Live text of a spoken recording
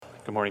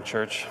Good morning,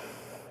 church.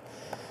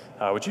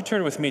 Would you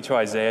turn with me to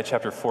Isaiah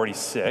chapter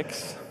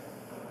 46?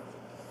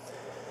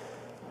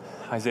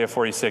 Isaiah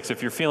 46.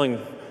 If you're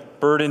feeling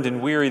burdened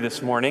and weary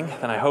this morning,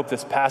 then I hope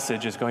this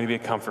passage is going to be a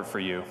comfort for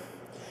you.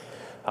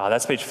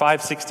 That's page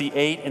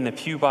 568 in the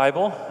Pew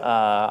Bible.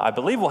 I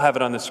believe we'll have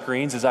it on the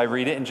screens as I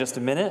read it in just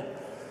a minute.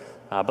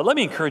 But let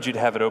me encourage you to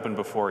have it open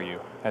before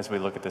you as we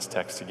look at this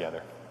text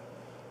together.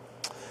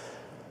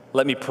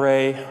 Let me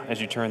pray as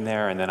you turn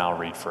there, and then I'll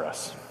read for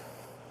us.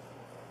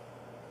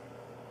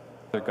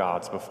 Other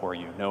gods before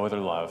you, no other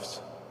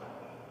loves.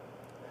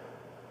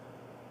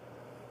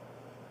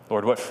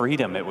 Lord, what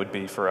freedom it would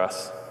be for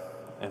us,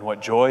 and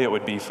what joy it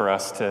would be for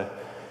us to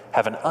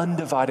have an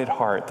undivided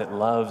heart that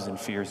loves and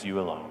fears you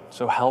alone.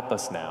 So help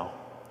us now,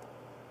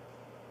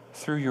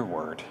 through your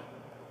word,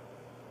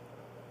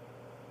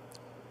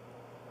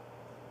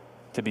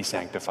 to be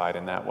sanctified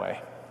in that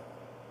way.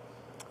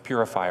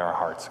 Purify our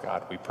hearts,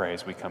 God, we pray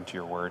as we come to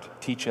your word.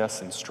 Teach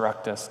us,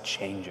 instruct us,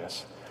 change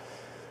us.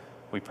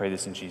 We pray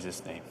this in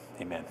Jesus' name.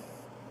 Amen.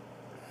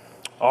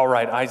 All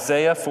right,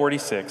 Isaiah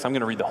 46. I'm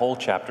going to read the whole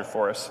chapter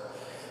for us,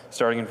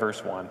 starting in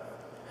verse 1.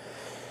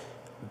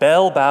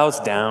 Bel bows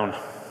down,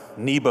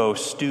 Nebo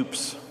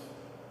stoops.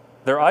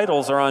 Their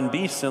idols are on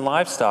beasts and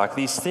livestock.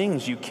 These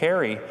things you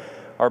carry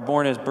are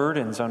borne as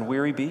burdens on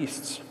weary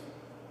beasts.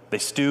 They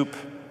stoop,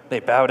 they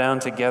bow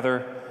down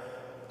together.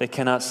 They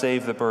cannot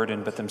save the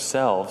burden, but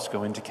themselves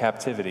go into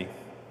captivity.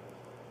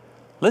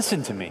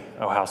 Listen to me,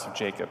 O house of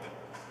Jacob,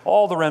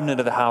 all the remnant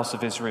of the house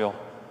of Israel,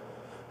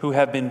 who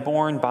have been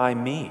born by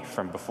me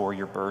from before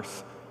your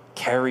birth,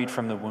 carried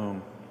from the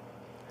womb.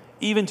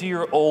 Even to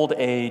your old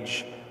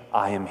age,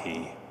 I am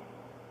he,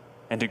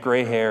 and to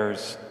gray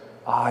hairs,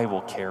 I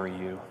will carry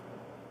you.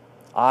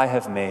 I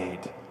have made,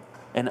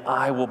 and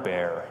I will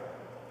bear.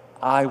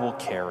 I will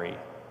carry,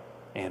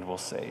 and will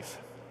save.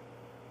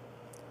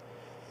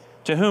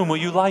 To whom will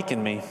you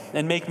liken me,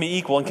 and make me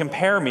equal, and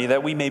compare me,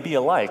 that we may be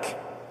alike?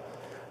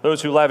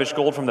 Those who lavish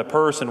gold from the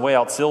purse and weigh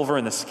out silver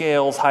in the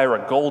scales hire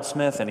a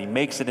goldsmith, and he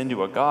makes it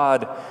into a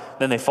god.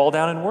 Then they fall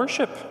down and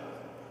worship.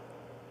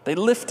 They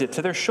lift it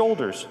to their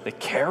shoulders. They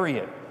carry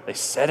it. They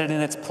set it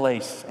in its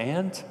place,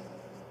 and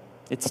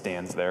it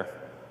stands there.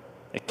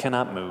 It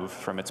cannot move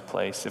from its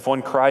place. If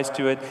one cries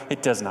to it,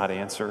 it does not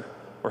answer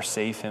or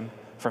save him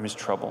from his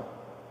trouble.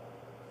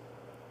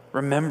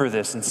 Remember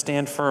this and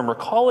stand firm.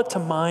 Recall it to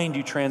mind,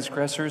 you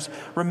transgressors.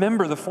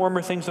 Remember the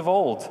former things of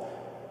old.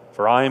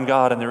 For I am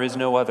God and there is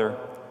no other.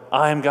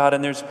 I am God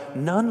and there's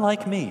none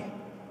like me,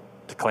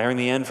 declaring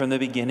the end from the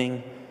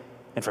beginning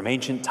and from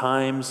ancient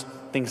times,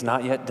 things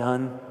not yet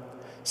done,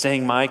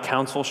 saying my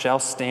counsel shall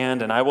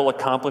stand and I will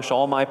accomplish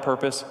all my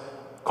purpose,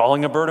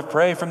 calling a bird of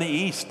prey from the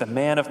east, the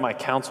man of my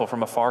counsel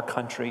from a far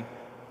country.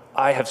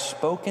 I have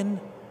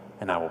spoken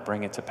and I will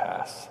bring it to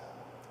pass.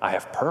 I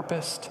have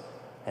purposed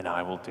and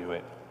I will do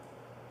it.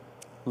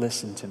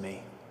 Listen to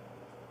me,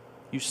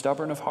 you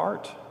stubborn of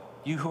heart,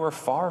 you who are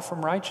far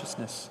from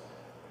righteousness.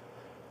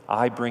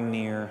 I bring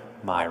near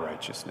my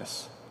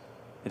righteousness.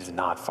 It is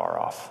not far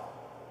off,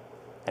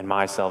 and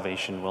my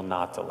salvation will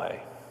not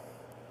delay.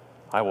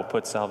 I will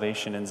put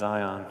salvation in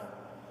Zion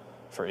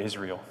for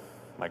Israel,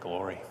 my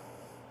glory.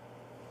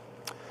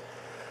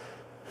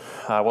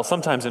 Well,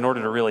 sometimes in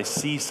order to really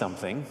see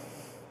something,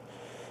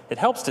 it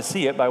helps to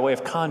see it by way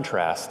of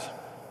contrast.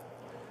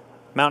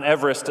 Mount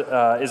Everest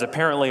is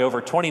apparently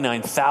over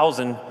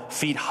 29,000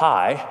 feet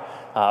high.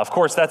 Of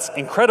course, that's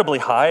incredibly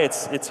high.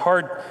 It's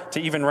hard to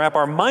even wrap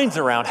our minds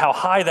around how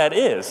high that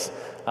is.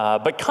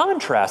 But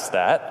contrast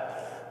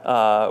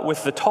that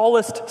with the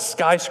tallest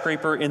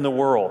skyscraper in the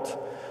world,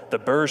 the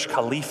Burj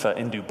Khalifa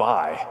in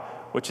Dubai,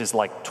 which is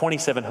like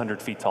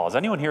 2,700 feet tall. Has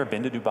anyone here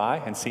been to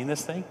Dubai and seen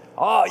this thing?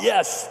 Oh,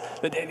 yes,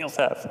 the Daniels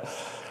have.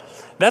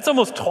 That's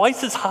almost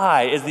twice as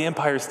high as the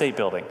Empire State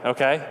Building,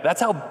 okay?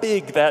 That's how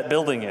big that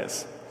building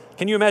is.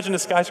 Can you imagine a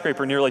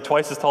skyscraper nearly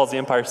twice as tall as the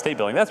Empire State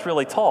Building? That's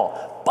really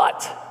tall.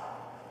 But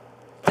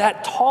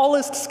that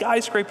tallest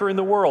skyscraper in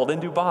the world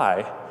in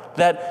Dubai,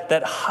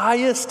 that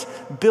highest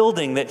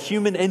building that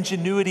human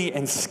ingenuity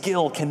and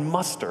skill can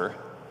muster,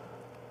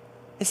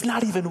 is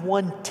not even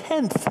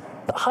 1/10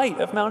 the height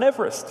of Mount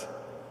Everest.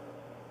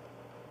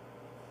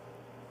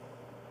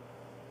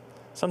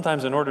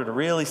 Sometimes in order to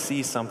really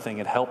see something,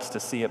 it helps to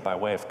see it by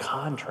way of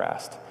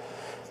contrast.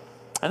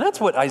 And that's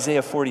what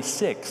Isaiah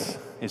 46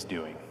 is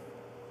doing.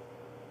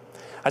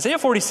 Isaiah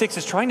 46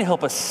 is trying to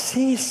help us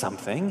see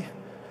something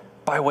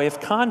by way of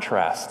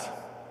contrast.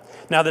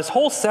 Now, this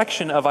whole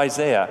section of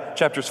Isaiah,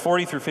 chapters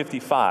 40 through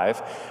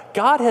 55,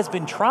 God has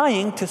been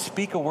trying to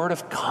speak a word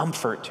of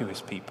comfort to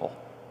his people.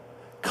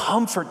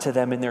 Comfort to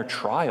them in their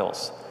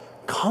trials.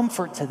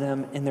 Comfort to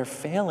them in their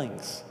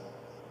failings.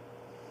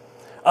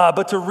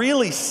 But to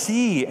really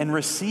see and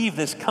receive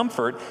this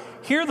comfort,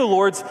 here the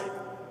Lord's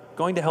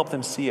going to help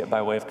them see it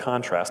by way of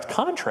contrast.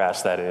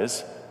 Contrast, that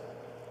is,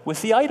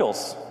 with the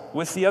idols,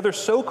 with the other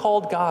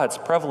so-called gods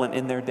prevalent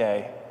in their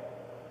day.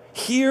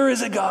 Here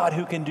is a God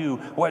who can do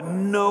what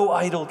no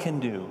idol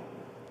can do.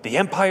 The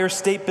Empire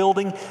State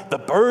Building, the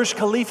Burj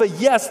Khalifa,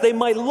 yes, they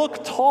might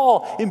look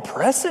tall,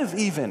 impressive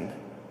even.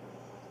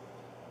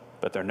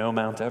 but they're no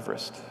Mount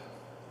Everest.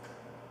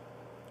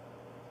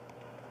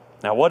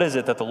 Now, what is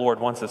it that the Lord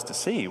wants us to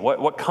see?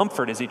 What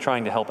comfort is he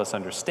trying to help us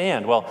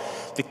understand? Well,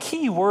 the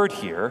key word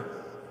here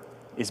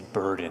is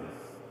burden.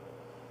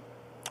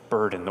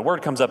 Burden. The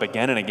word comes up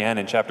again and again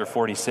in chapter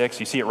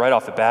 46. You see it right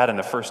off the bat in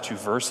the first two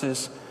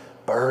verses.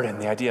 Burden,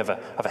 the idea of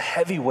a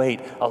heavy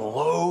weight, a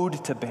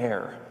load to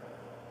bear.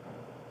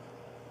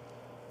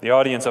 The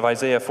audience of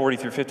Isaiah 40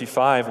 through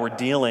 55 were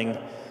dealing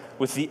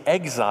with the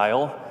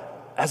exile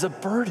as a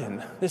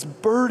burden, this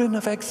burden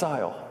of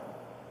exile.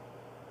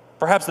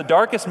 Perhaps the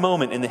darkest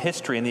moment in the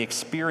history and the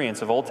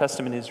experience of Old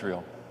Testament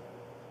Israel.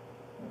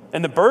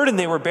 And the burden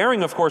they were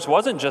bearing, of course,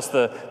 wasn't just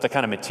the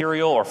kind of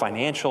material or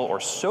financial or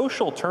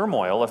social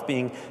turmoil of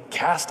being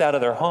cast out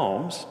of their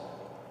homes,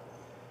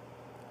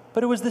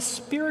 but it was the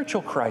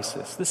spiritual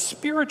crisis, the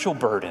spiritual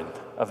burden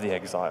of the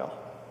exile.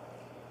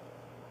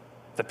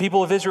 The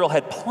people of Israel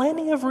had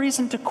plenty of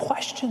reason to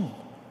question.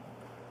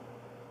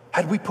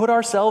 Had we put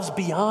ourselves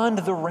beyond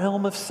the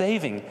realm of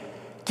saving?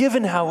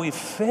 Given how we've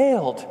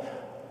failed,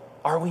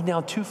 are we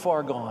now too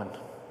far gone?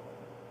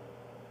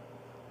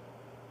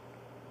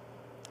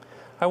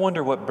 I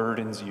wonder what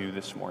burdens you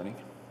this morning.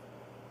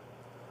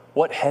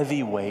 What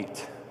heavy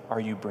weight are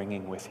you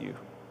bringing with you?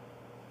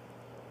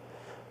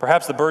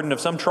 Perhaps the burden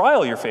of some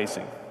trial you're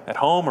facing at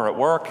home or at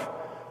work.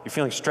 You're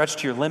feeling stretched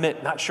to your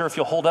limit, not sure if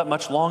you'll hold up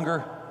much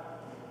longer.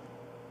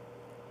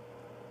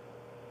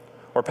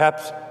 Or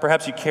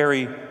perhaps you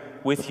carry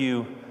with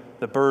you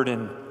the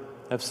burden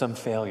of some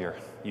failure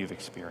you've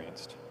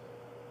experienced.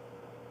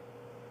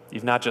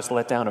 You've not just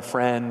let down a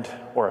friend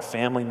or a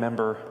family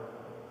member,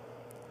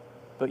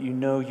 but you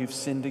know you've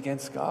sinned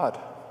against God.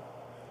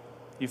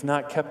 You've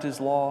not kept his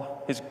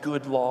law, his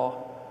good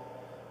law.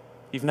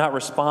 You've not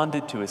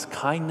responded to his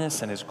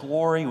kindness and his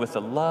glory with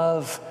the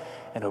love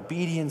and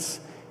obedience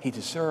he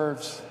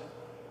deserves.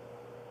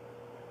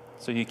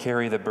 So you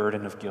carry the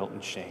burden of guilt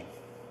and shame.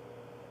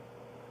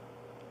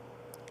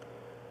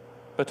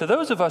 But to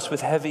those of us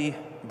with heavy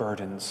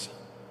burdens,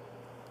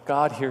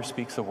 God here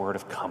speaks a word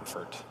of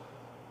comfort.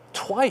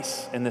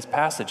 Twice in this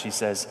passage he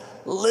says,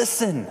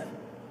 listen.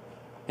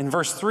 In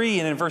verse 3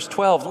 and in verse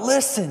 12,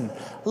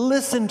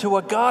 listen to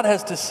what God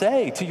has to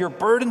say to your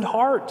burdened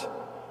heart.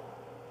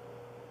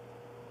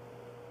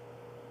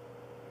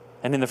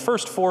 And in the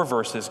first 4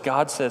 verses,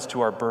 God says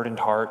to our burdened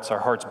hearts, our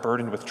hearts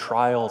burdened with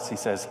trials, he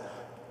says,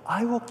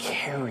 I will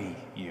carry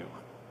you.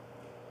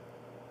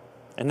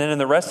 And then in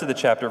the rest of the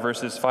chapter,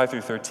 verses 5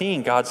 through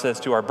 13, God says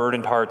to our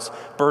burdened hearts,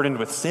 burdened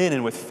with sin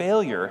and with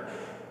failure,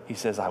 he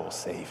says, I will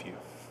save you.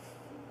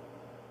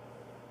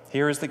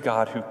 Here is the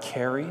God who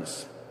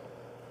carries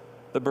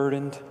the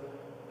burdened.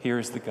 Here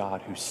is the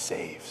God who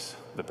saves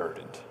the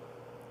burdened.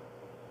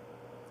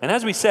 And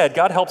as we said,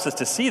 God helps us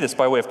to see this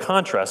by way of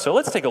contrast. So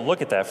let's take a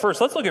look at that. First,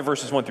 let's look at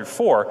verses 1 through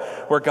 4,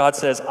 where God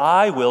says,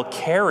 I will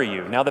carry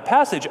you. Now, the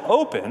passage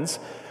opens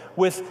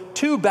with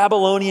 2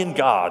 Babylonian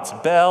gods,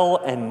 Bel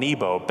and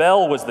Nebo.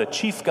 Bel was the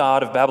chief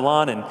god of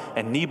Babylon,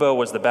 and Nebo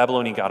was the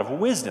Babylonian god of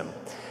wisdom.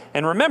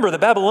 And remember, the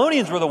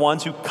Babylonians were the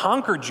ones who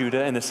conquered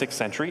Judah in the 6th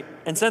century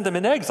and sent them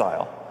into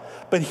exile.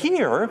 But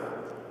here,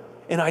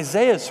 in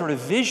Isaiah's sort of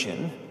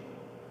vision,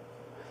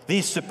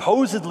 these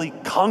supposedly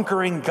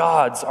conquering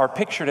gods are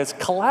pictured as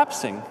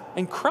collapsing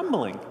and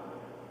crumbling.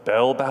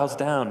 Bel bows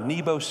down,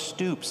 Nebo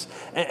stoops,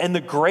 and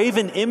the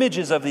graven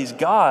images of these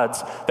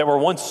gods that were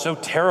once so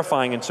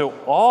terrifying and so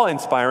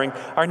awe-inspiring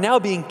are now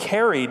being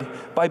carried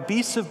by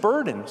beasts of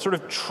burden, sort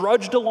of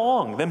trudged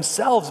along,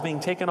 themselves being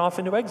taken off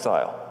into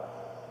exile.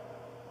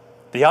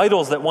 The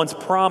idols that once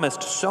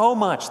promised so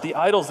much, the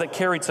idols that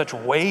carried such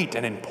weight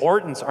and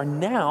importance, are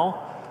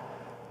now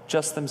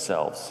just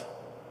themselves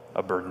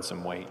a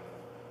burdensome weight.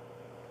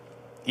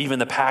 Even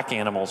the pack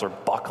animals are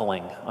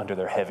buckling under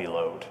their heavy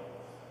load.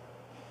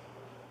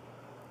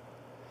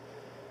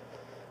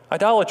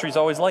 Idolatry is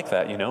always like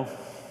that, you know.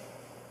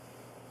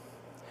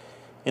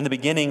 In the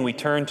beginning, we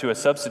turn to a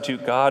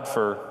substitute God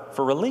for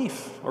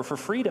relief or for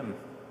freedom.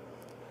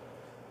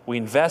 We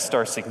invest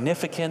our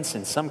significance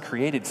in some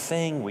created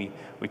thing. We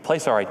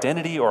place our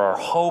identity or our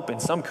hope in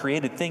some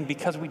created thing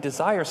because we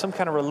desire some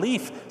kind of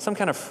relief, some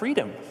kind of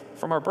freedom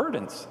from our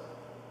burdens.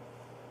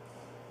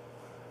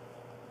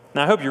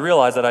 Now, I hope you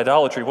realize that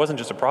idolatry wasn't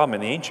just a problem in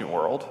the ancient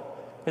world.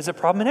 It's a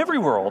problem in every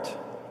world.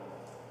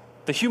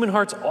 The human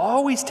heart's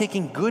always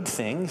taking good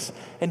things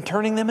and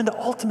turning them into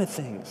ultimate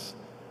things.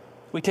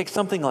 We take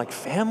something like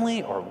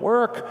family or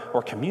work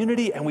or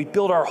community and we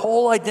build our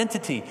whole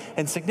identity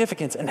and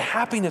significance and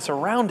happiness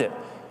around it.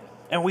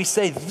 And we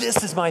say,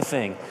 this is my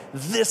thing.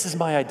 This is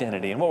my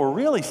identity. And what we're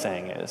really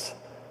saying is,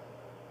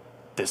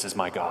 this is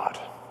my God.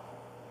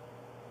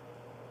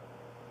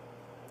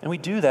 And we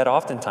do that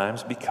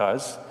oftentimes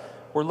because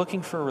we're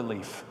looking for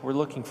relief. We're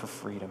looking for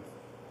freedom.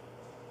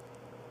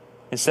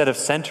 Instead of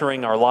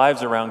centering our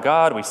lives around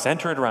God, we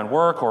center it around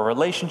work or a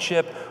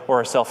relationship or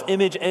our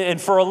self-image. And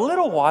for a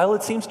little while,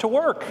 it seems to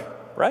work,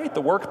 right?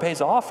 The work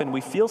pays off and we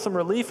feel some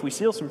relief, we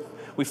feel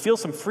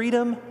some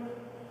freedom,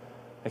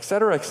 et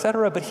cetera, et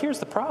cetera. But here's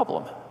the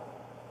problem.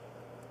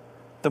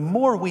 The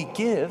more we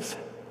give,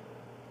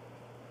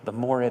 the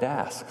more it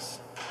asks.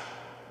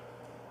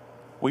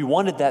 We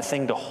wanted that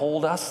thing to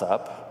hold us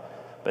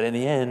up, but in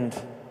the end,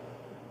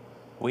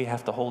 we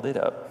have to hold it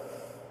up.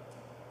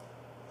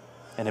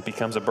 And it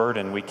becomes a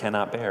burden we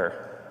cannot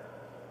bear.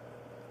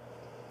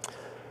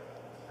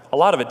 A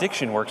lot of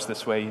addiction works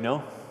this way,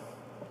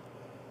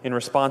 In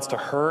response to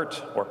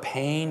hurt or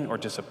pain or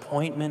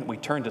disappointment, we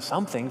turn to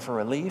something for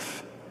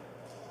relief.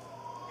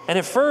 And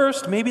at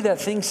first, maybe that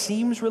thing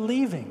seems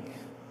relieving,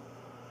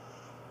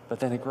 but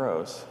then it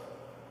grows.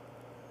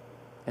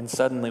 And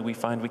suddenly we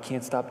find we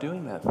can't stop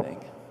doing that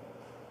thing.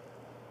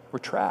 We're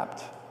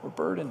trapped, we're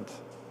burdened.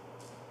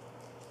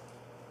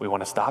 We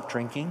want to stop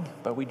drinking,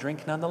 but we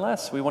drink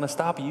nonetheless. We want to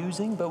stop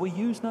using, but we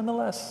use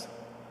nonetheless.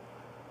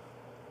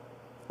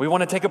 We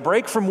want to take a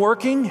break from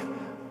working,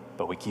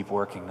 but we keep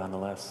working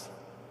nonetheless.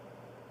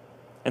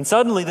 And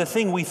suddenly the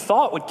thing we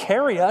thought would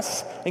carry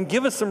us and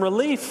give us some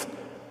relief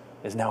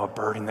is now a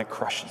burden that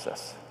crushes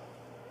us.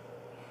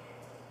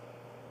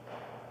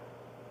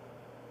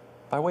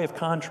 By way of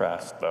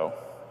contrast, though,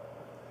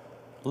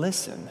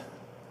 listen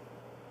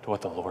to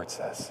what the Lord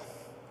says.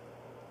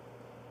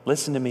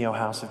 Listen to me, O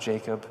house of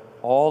Jacob,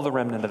 all the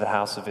remnant of the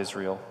house of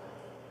Israel,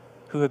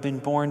 who have been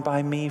born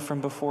by me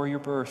from before your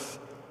birth,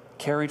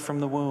 carried from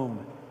the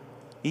womb.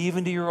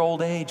 Even to your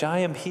old age, I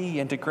am he,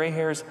 and to gray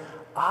hairs,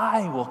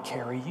 I will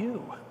carry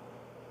you.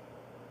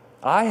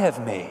 I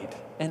have made,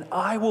 and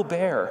I will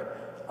bear.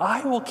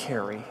 I will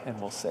carry and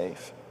will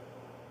save.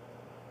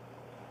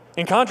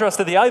 In contrast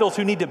to the idols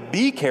who need to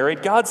be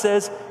carried, God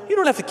says, you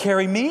don't have to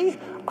carry me.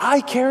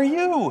 I carry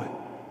you.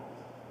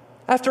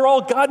 After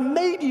all, God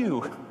made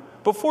you.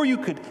 Before you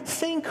could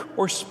think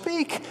or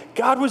speak,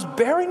 God was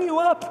bearing you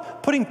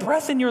up, putting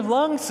breath in your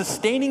lungs,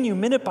 sustaining you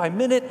minute by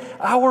minute,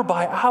 hour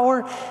by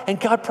hour, and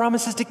God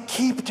promises to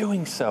keep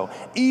doing so,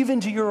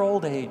 even to your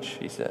old age,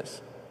 he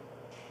says.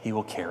 He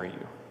will carry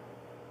you.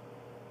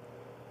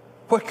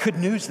 What good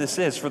news this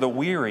is for the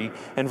weary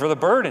and for the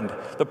burdened.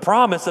 The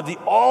promise of the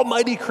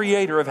almighty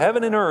creator of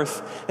heaven and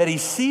earth that he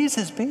sees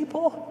his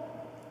people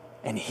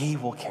and he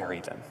will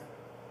carry them.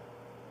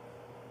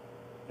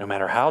 No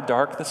matter how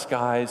dark the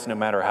skies, no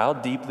matter how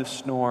deep the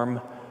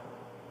storm,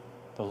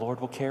 the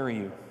Lord will carry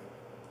you.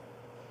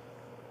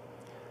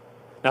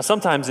 Now,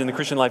 sometimes in the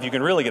Christian life, you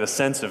can really get a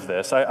sense of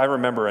this. I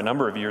remember a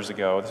number of years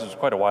ago, this was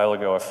quite a while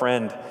ago, a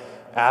friend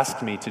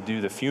asked me to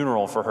do the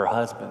funeral for her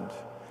husband,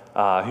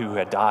 who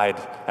had died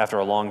after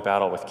a long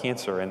battle with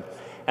cancer. And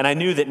I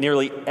knew that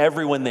nearly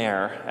everyone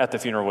there at the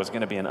funeral was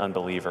going to be an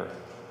unbeliever.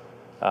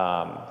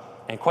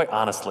 And quite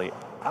honestly,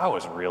 I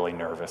was really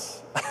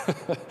nervous.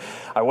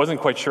 I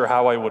wasn't quite sure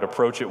how I would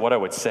approach it, what I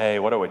would say,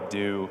 what I would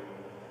do.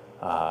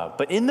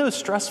 But in those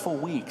stressful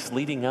weeks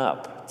leading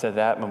up to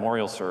that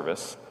memorial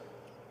service,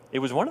 it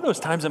was one of those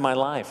times in my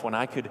life when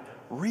I could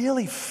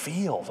really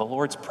feel the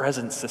Lord's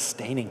presence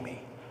sustaining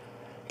me.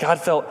 God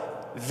felt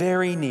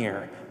very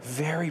near,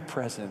 very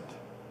present.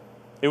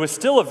 It was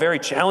still a very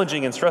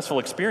challenging and stressful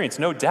experience,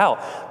 no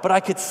doubt, but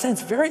I could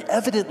sense very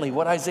evidently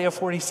what Isaiah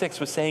 46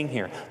 was saying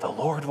here. The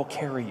Lord will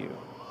carry you.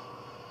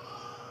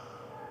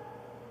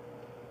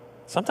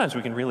 Sometimes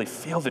we can really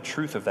feel the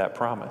truth of that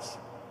promise.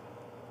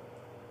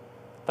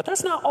 But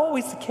that's not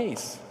always the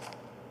case.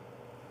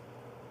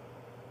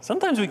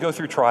 Sometimes we go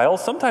through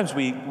trials, sometimes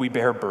we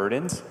bear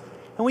burdens,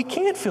 and we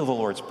can't feel the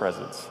Lord's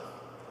presence.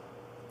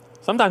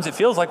 Sometimes it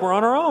feels like we're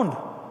on our own.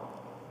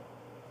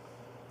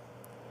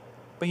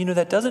 But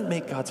that doesn't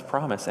make God's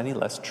promise any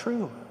less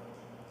true.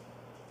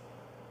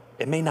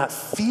 It may not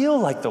feel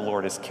like the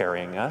Lord is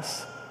carrying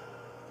us,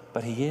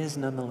 but he is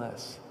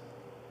nonetheless.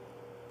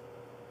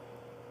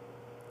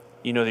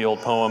 You know the old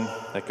poem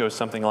that goes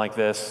something like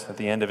this. At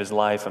the end of his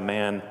life, a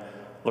man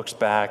looks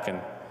back and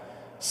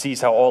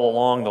sees how all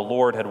along the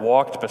Lord had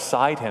walked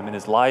beside him in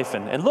his life.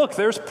 And look,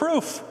 there's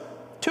proof.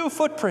 2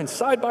 footprints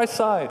side by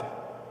side.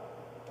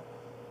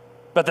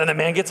 But then the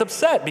man gets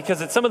upset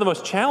because at some of the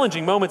most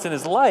challenging moments in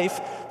his life,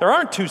 there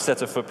aren't 2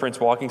 sets of footprints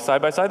walking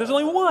side by side. There's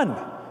only one.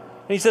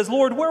 And he says,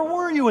 Lord, where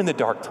were you in the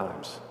dark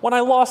times? When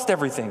I lost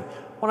everything?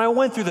 When I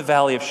went through the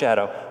valley of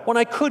shadow? When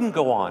I couldn't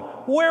go on?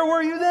 Where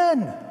were you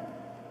then?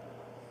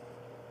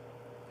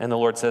 And the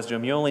Lord says to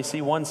him, you only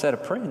see 1 set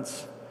of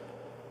prints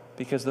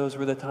because those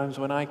were the times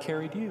when I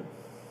carried you.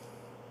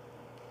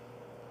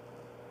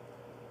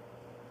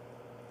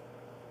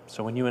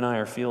 So when you and I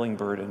are feeling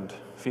burdened,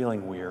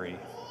 feeling weary,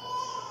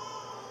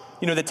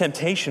 the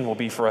temptation will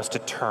be for us to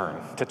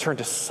turn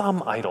to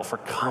some idol for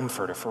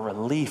comfort or for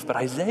relief. But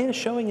Isaiah is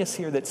showing us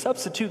here that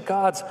substitute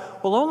gods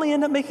will only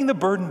end up making the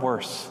burden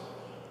worse.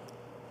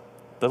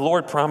 The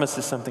Lord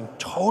promises something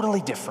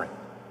totally different.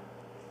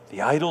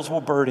 The idols will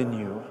burden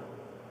you,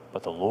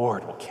 but the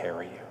Lord will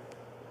carry you.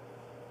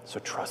 So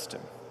trust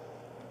him.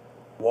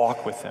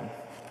 Walk with him.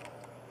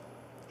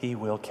 He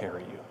will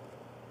carry you.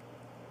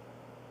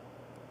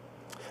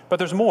 But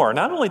there's more.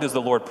 Not only does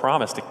the Lord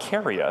promise to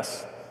carry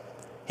us,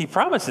 he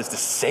promises to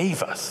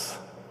save us.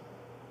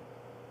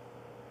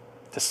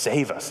 To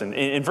save us. And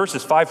in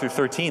verses 5 through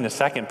 13, the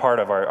second part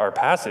of our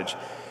passage,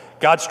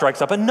 God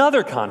strikes up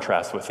another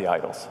contrast with the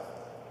idols.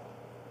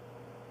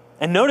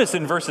 And notice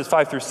in verses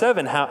 5 through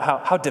 7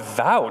 how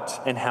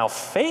devout and how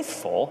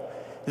faithful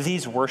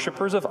these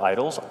worshipers of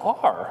idols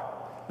are.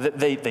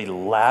 They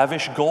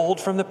lavish gold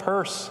from the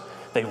purse.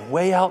 They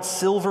weigh out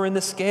silver in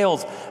the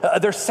scales.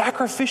 They're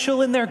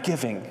sacrificial in their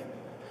giving.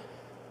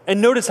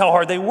 And notice how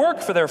hard they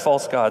work for their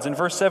false gods. In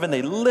verse 7,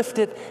 they lift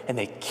it and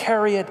they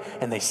carry it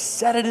and they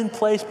set it in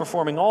place,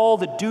 performing all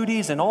the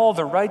duties and all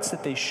the rites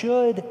that they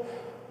should.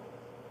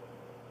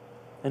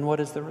 And what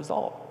is the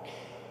result?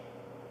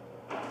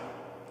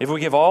 If we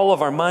give all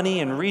of our money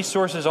and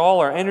resources,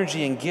 all our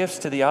energy and gifts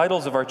to the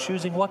idols of our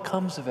choosing, what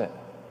comes of it?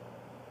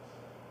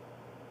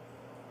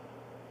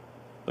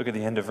 Look at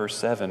the end of verse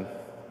 7.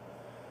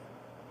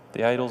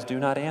 The idols do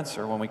not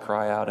answer when we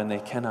cry out, and they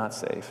cannot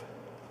save.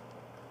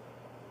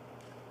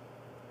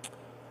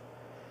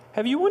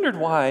 Have you wondered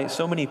why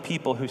so many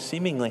people who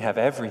seemingly have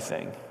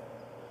everything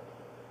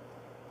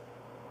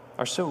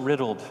are so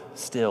riddled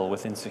still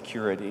with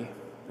insecurity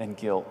and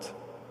guilt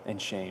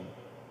and shame,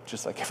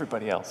 just like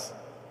everybody else?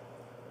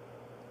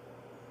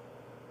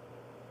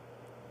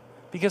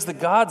 Because the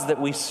gods that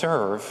we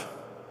serve,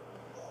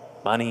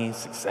 money,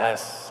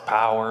 success,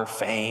 power,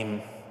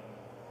 fame,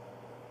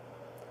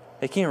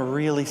 they can't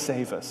really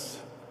save us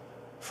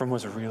from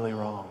what's really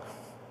wrong.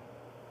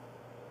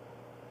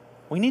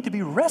 We need to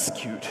be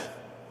rescued,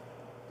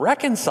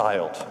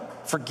 reconciled,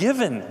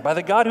 forgiven by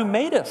the God who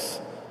made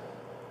us.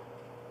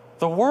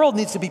 The world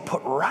needs to be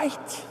put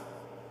right.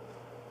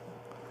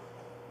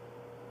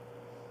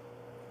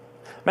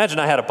 Imagine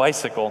I had a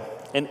bicycle,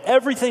 and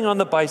everything on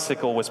the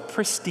bicycle was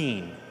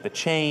pristine. The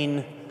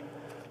chain,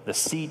 the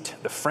seat,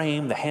 the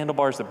frame, the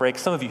handlebars, the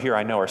brakes. Some of you here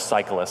I know are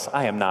cyclists.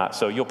 I am not,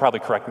 so you'll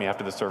probably correct me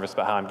after the service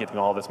about how I'm getting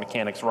all this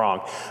mechanics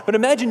wrong. But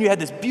imagine you had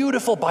this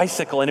beautiful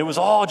bicycle, and it was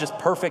all just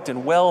perfect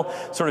and well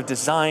sort of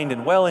designed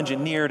and well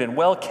engineered and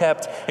well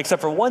kept,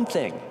 except for one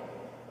thing.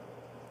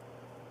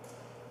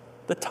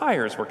 The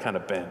tires were kind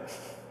of bent,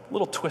 a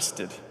little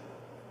twisted.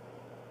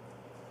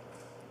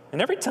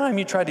 And every time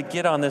you tried to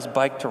get on this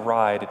bike to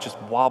ride, it just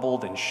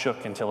wobbled and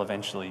shook until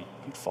eventually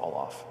you'd fall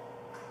off.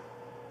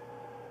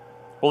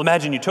 Well,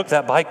 imagine you took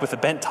that bike with the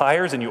bent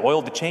tires and you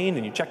oiled the chain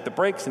and you checked the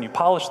brakes and you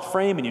polished the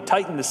frame and you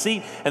tightened the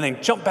seat and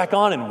then jumped back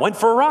on and went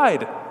for a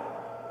ride.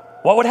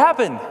 What would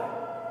happen?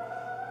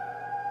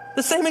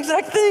 The same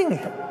exact thing.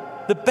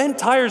 The bent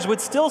tires would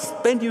still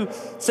send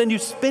you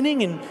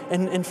spinning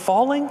and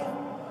falling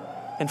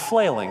and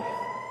flailing.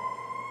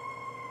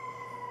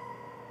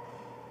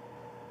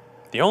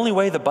 The only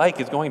way the bike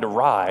is going to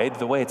ride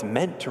the way it's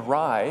meant to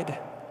ride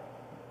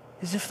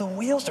is if the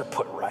wheels are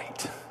put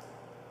right.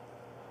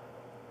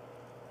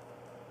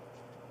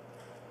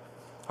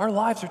 Our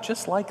lives are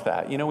just like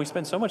that. You know, we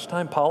spend so much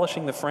time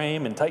polishing the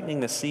frame and tightening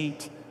the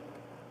seat.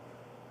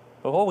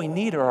 But what we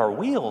need are our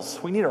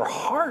wheels. We need our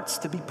hearts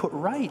to be put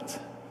right.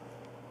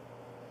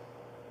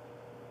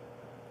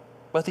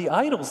 But the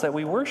idols that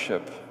we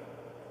worship,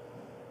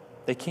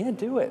 they can't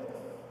do it.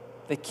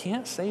 They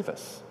can't save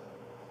us.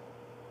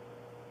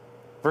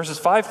 Verses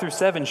 5 through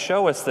 7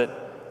 show us that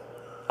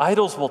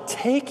idols will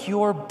take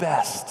your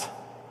best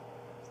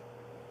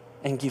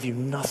and give you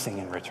nothing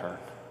in return.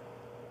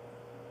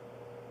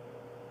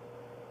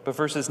 But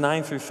verses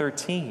 9 through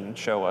 13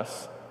 show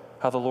us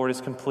how the Lord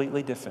is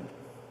completely different.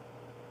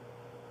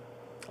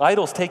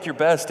 Idols take your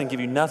best and give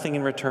you nothing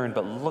in return,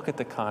 but look at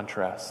the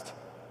contrast.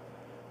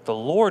 The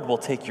Lord will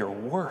take your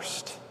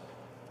worst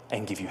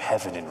and give you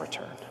heaven in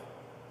return.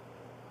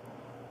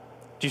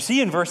 Do you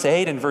see in verse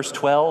 8 and verse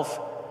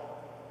 12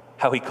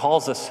 how he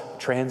calls us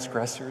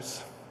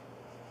transgressors,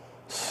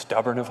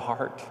 stubborn of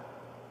heart,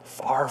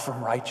 far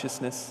from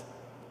righteousness?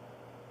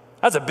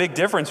 That's a big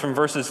difference from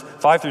verses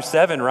 5 through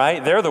 7,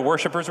 right? There the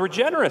worshipers were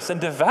generous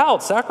and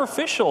devout,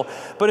 sacrificial.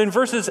 But in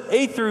verses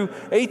 8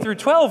 through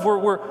 12,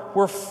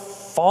 we're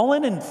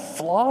fallen and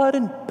flawed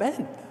and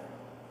bent.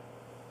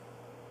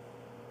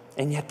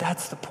 And yet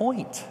that's the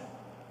point.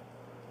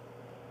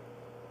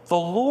 The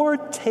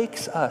Lord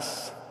takes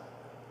us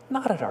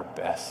not at our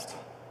best,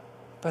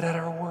 but at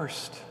our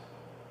worst.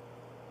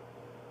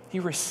 He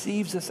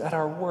receives us at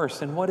our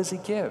worst. And what does he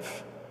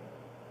give?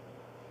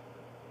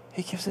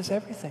 He gives us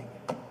everything.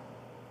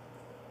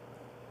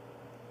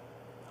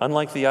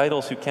 Unlike the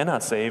idols who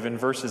cannot save, in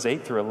verses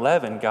 8 through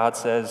 11, God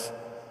says,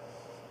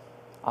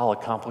 I'll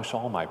accomplish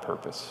all my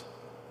purpose.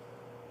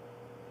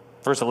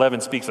 Verse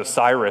 11 speaks of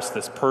Cyrus,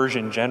 this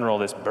Persian general,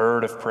 this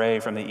bird of prey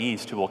from the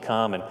east who will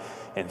come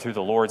and through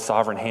the Lord's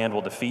sovereign hand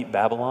will defeat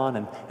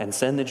Babylon and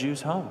send the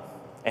Jews home,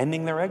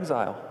 ending their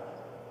exile.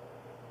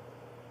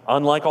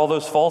 Unlike all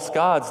those false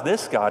gods,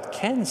 this God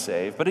can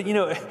save. But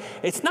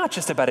it's not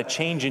just about a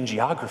change in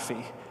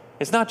geography.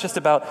 It's not just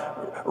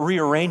about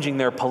rearranging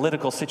their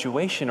political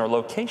situation or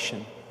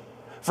location.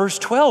 Verse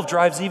 12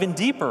 drives even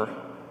deeper.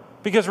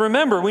 Because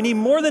remember, we need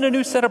more than a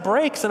new set of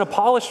brakes and a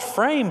polished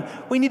frame.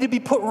 We need to be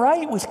put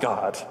right with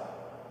God.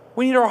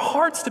 We need our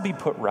hearts to be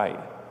put right.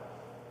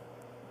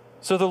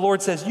 So the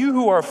Lord says, you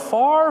who are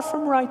far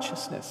from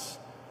righteousness,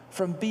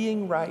 from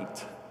being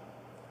right,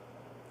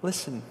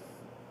 listen,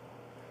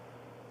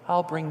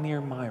 I'll bring near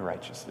my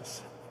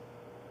righteousness.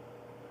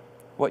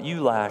 What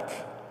you lack,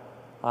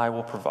 I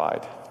will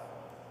provide.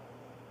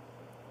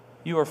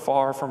 You are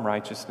far from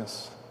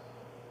righteousness,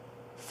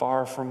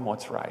 far from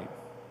what's right.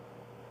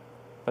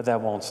 But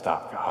that won't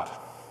stop God.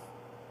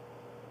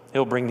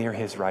 He'll bring near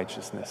his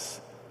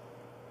righteousness,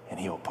 and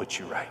he will put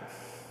you right.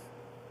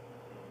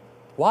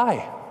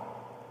 Why?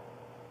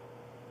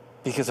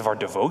 Because of our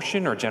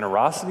devotion or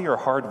generosity or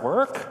hard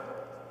work?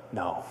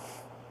 No.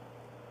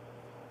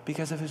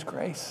 Because of his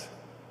grace.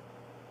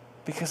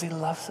 Because he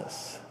loves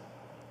us.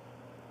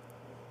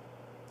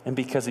 And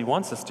because he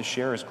wants us to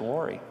share his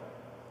glory.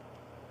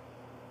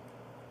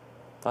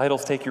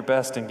 Idols take your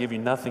best and give you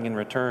nothing in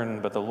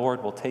return, but the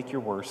Lord will take your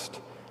worst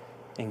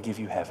and give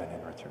you heaven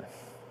in return.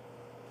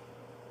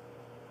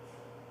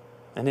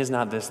 And is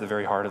not this the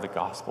very heart of the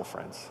gospel,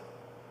 friends?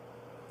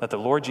 That the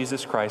Lord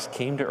Jesus Christ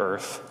came to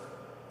earth,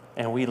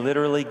 and we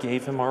literally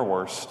gave him our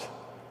worst,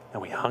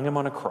 and we hung him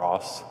on a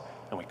cross,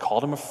 and we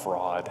called him a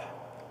fraud.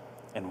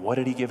 And what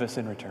did he give us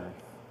in return?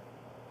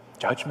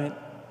 Judgment?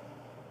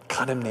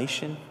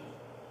 Condemnation?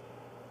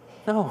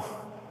 No.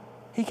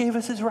 He gave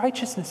us his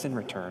righteousness in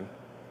return.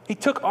 He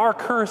took our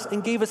curse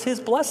and gave us his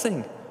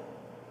blessing.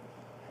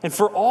 And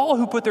for all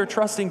who put their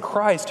trust in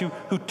Christ,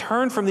 who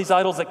turn from these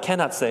idols that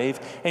cannot save,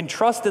 and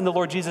trust in the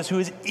Lord Jesus, who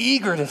is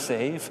eager to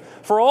save,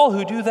 for all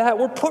who do that,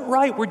 we're put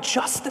right, we're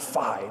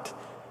justified.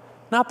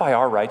 Not by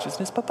our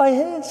righteousness, but by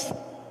his.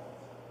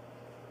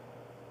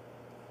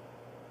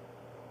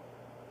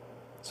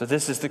 So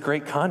this is the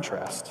great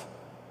contrast.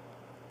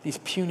 These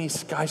puny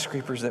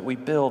skyscrapers that we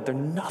build, they're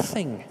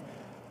nothing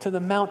to the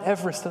Mount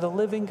Everest of the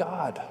living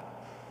God.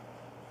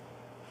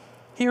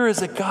 Here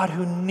is a God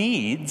who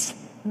needs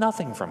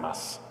nothing from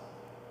us.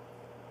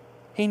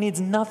 He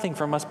needs nothing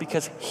from us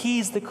because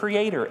he's the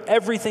creator.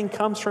 Everything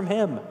comes from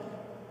him.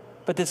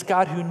 But this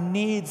God who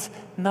needs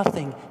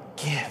nothing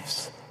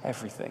gives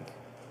everything.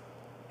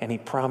 And he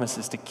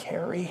promises to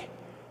carry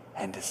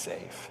and to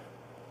save.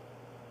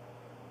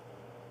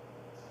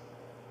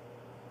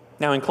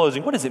 Now, in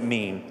closing, what does it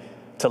mean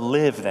to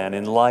live then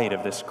in light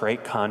of this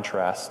great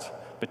contrast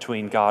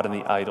between God and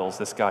the idols,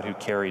 this God who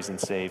carries and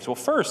saves? Well,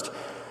 first,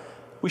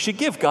 we should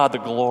give God the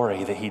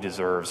glory that he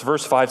deserves.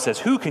 Verse 5 says,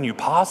 "Who can you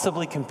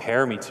possibly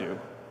compare me to?"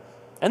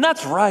 And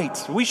that's right.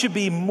 We should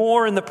be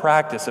more in the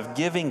practice of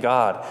giving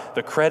God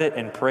the credit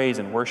and praise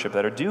and worship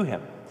that are due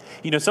him.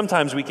 You know,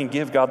 sometimes we can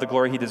give God the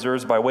glory he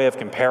deserves by way of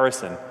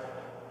comparison,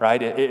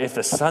 right? If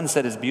the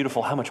sunset is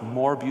beautiful, how much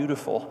more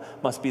beautiful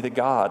must be the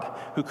God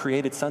who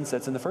created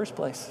sunsets in the first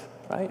place,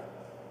 right?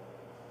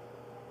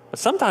 But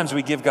sometimes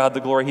we give God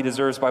the glory he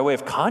deserves by way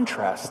of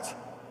contrast.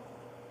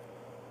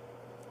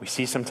 We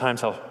see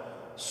sometimes how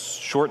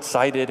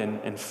short-sighted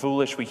and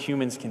foolish we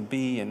humans can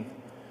be, and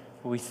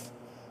we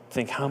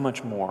think how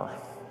much more.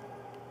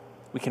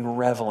 We can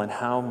revel in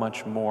how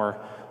much more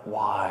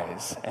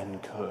wise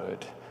and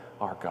good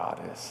our God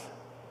is.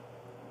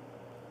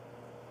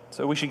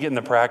 So we should get in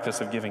the practice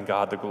of giving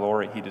God the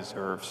glory he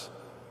deserves.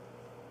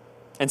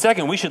 And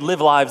second, we should live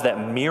lives that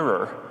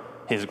mirror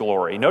his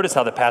glory. Notice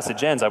how the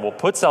passage ends. I will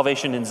put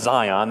salvation in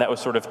Zion. That was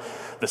sort of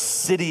the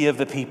city of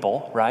the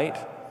people, right?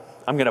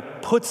 I'm going to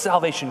put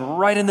salvation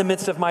right in the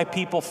midst of my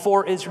people,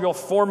 for Israel,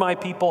 for my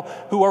people,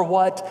 who are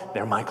what?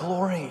 They're my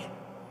glory.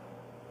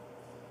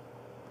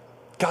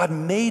 God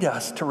made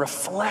us to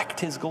reflect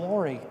his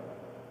glory,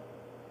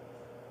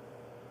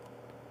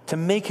 to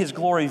make his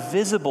glory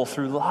visible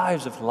through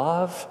lives of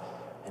love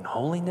and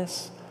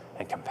holiness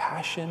and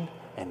compassion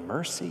and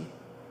mercy.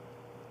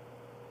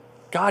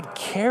 God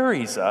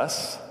carries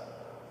us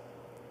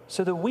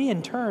so that we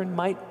in turn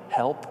might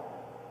help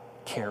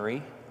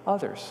carry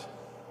others.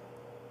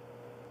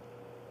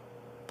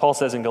 Paul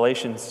says in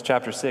Galatians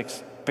chapter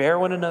 6, "Bear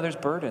one another's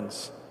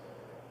burdens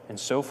and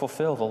so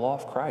fulfill the law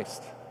of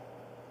Christ."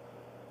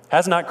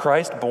 Has not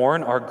Christ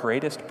borne our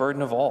greatest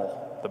burden of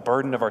all, the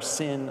burden of our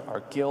sin, our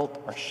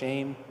guilt, our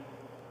shame?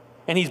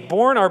 And he's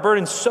borne our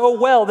burden so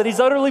well that he's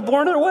utterly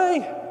borne it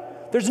away.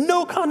 There's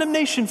no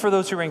condemnation for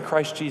those who are in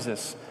Christ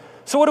Jesus.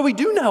 So what do we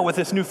do now with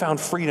this newfound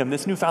freedom,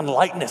 this newfound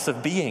lightness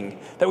of being,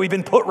 that we've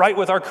been put right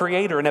with our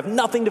Creator and have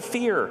nothing to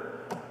fear?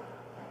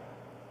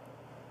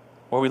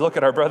 Well, we look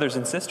at our brothers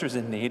and sisters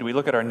in need, we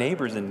look at our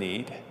neighbors in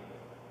need,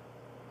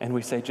 and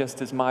we say,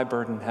 just as my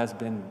burden has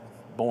been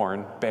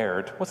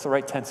bared. What's the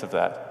right tense of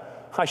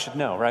that? I should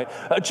know, right?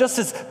 Just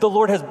as the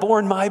Lord has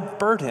borne my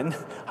burden,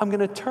 I'm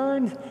going to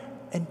turn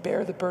and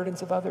bear the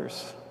burdens of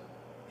others.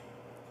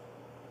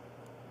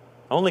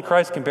 Only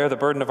Christ can bear the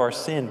burden of our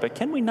sin, but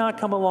can we not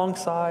come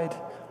alongside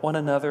one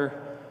another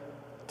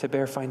to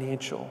bear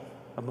financial,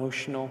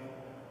 emotional,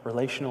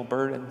 relational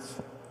burdens?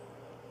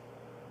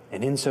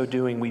 And in so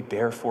doing, we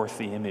bear forth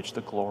the image,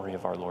 the glory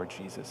of our Lord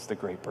Jesus, the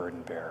great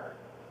burden bearer.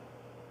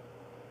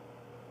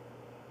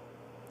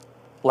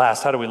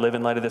 Last, how do we live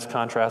in light of this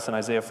contrast in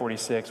Isaiah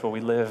 46? Well, we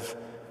live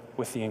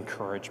with the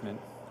encouragement.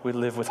 We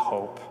live with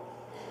hope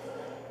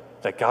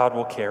that God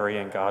will carry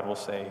and God will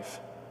save.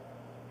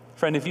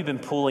 Friend, if you've been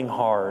pulling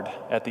hard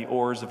at the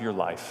oars of your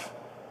life,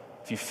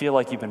 if you feel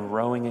like you've been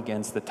rowing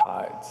against the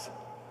tides,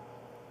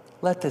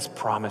 let this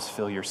promise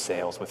fill your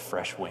sails with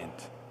fresh wind.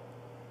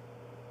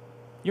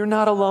 You're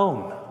not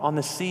alone on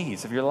the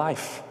seas of your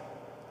life.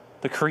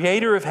 The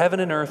Creator of heaven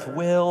and earth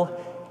will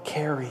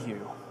carry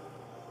you.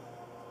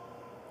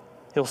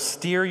 He'll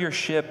steer your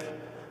ship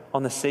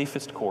on the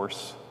safest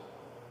course.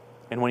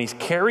 And when He's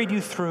carried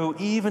you through,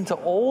 even to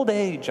old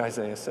age,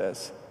 Isaiah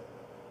says,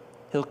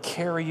 He'll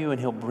carry you and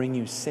He'll bring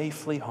you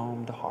safely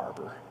home to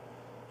harbor.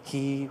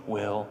 He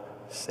will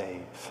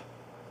save.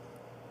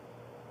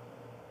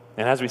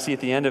 And as we see at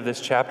the end of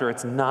this chapter,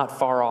 it's not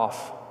far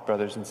off,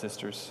 brothers and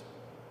sisters.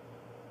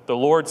 The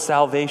Lord's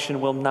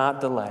salvation will not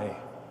delay.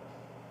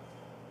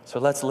 So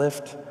let's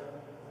lift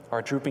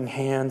our drooping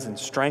hands and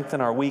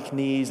strengthen our weak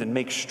knees and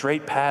make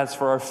straight paths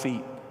for our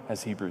feet,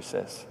 as Hebrews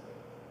says.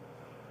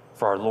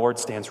 For our Lord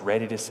stands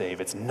ready to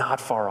save. It's not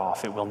far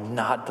off. It will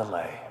not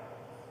delay.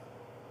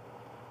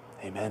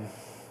 Amen.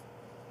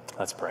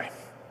 Let's pray.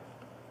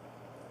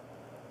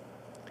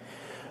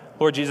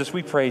 Lord Jesus,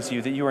 we praise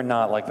you that you are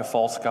not like the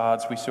false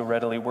gods we so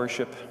readily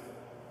worship.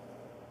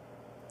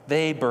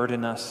 They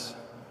burden us,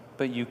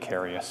 but you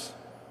carry us.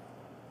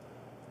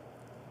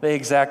 They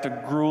exact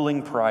a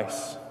grueling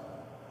price,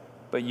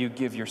 but you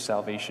give your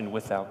salvation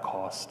without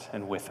cost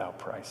and without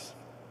price.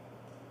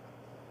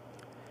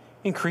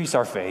 Increase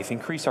our faith,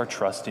 increase our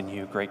trust in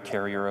you, great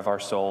carrier of our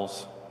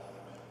souls.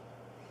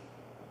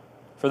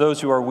 For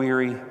those who are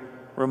weary,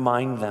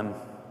 remind them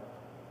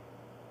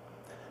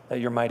that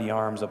your mighty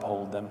arms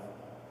uphold them.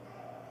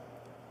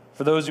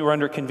 For those who are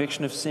under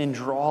conviction of sin,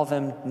 draw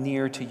them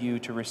near to you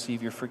to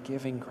receive your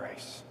forgiving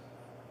grace.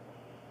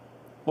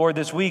 Lord,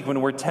 this week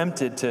when we're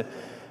tempted to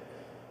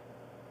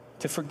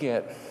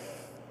forget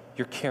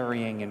your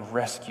carrying and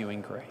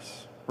rescuing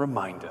grace,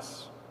 remind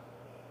us,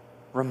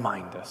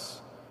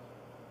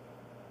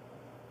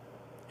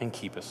 and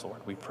keep us,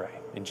 Lord, we pray.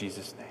 In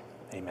Jesus'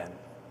 name, amen.